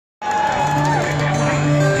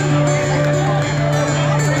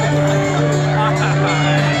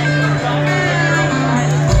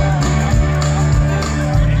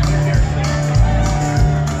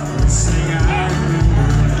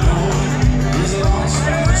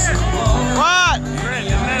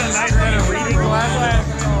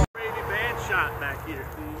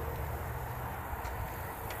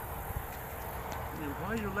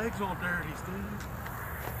Legs all dirty, Steve.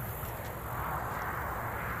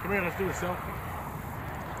 Come here, let's do a selfie.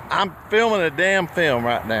 I'm filming a damn film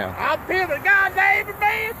right now. I'm filming goddamn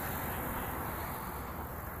man.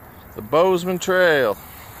 The Bozeman Trail,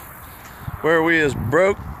 where we is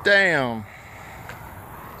broke down.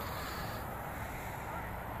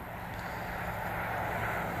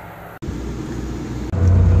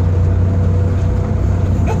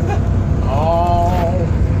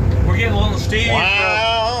 Oh, we're getting a little Steve. Wow.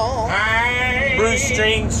 Bruce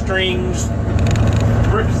Strings.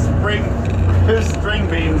 Bruce String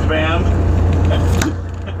Beans Band.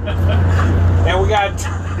 And we got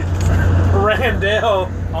Randall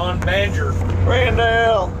on banjo.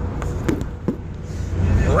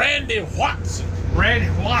 Randy Watson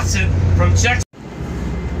from Texas.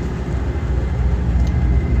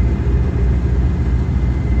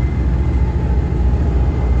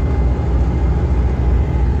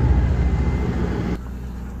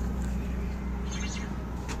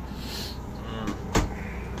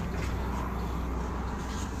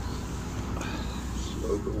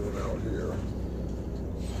 Slow going out here.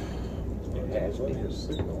 It has Plenty of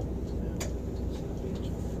signal.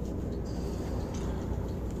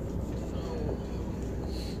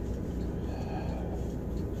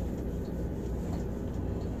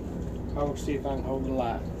 I'll see if I can hold the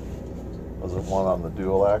light. Was it one on the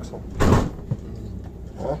dual axle?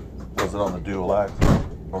 Huh? Was it on the dual axle?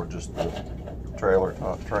 Or just the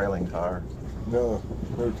trailing tire? No,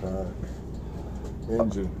 no tire.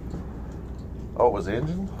 Engine. Oh, it was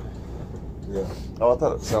engine? Yeah. Oh, I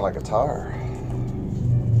thought it sounded like a tire.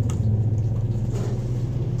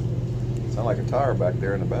 Sounded like a tire back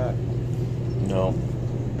there in the back. No.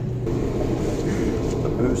 The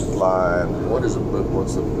boost line. What is a boost?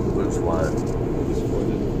 What's the boost line?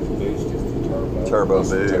 Turbo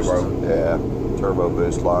boost. Yeah. Turbo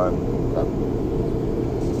boost line.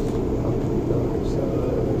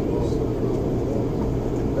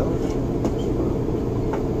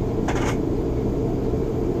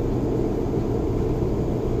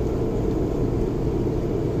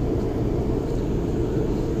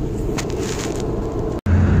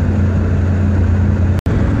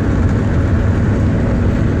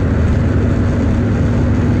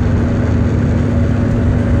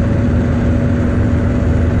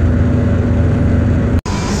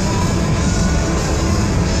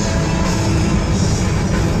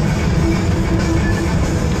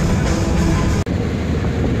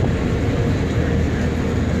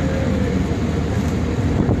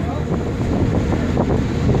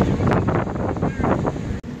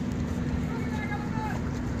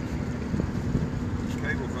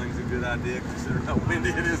 Good idea considering how windy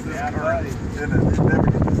it is this current. It never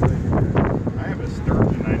gets this thing. I have a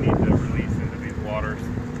sturgeon I need to release into these waters.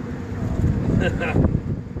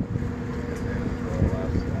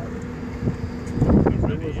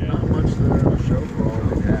 There's not much there to show for all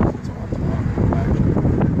the gas that's on top. Actually,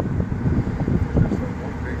 there's like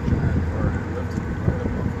one big giant bird that lifted right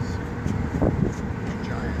up on the sea.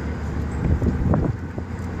 Giant.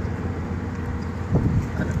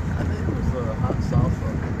 I think it was the hot salsa.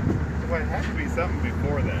 Well, it had to be something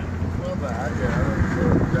before then. Well, that, yeah,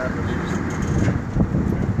 it was Japanese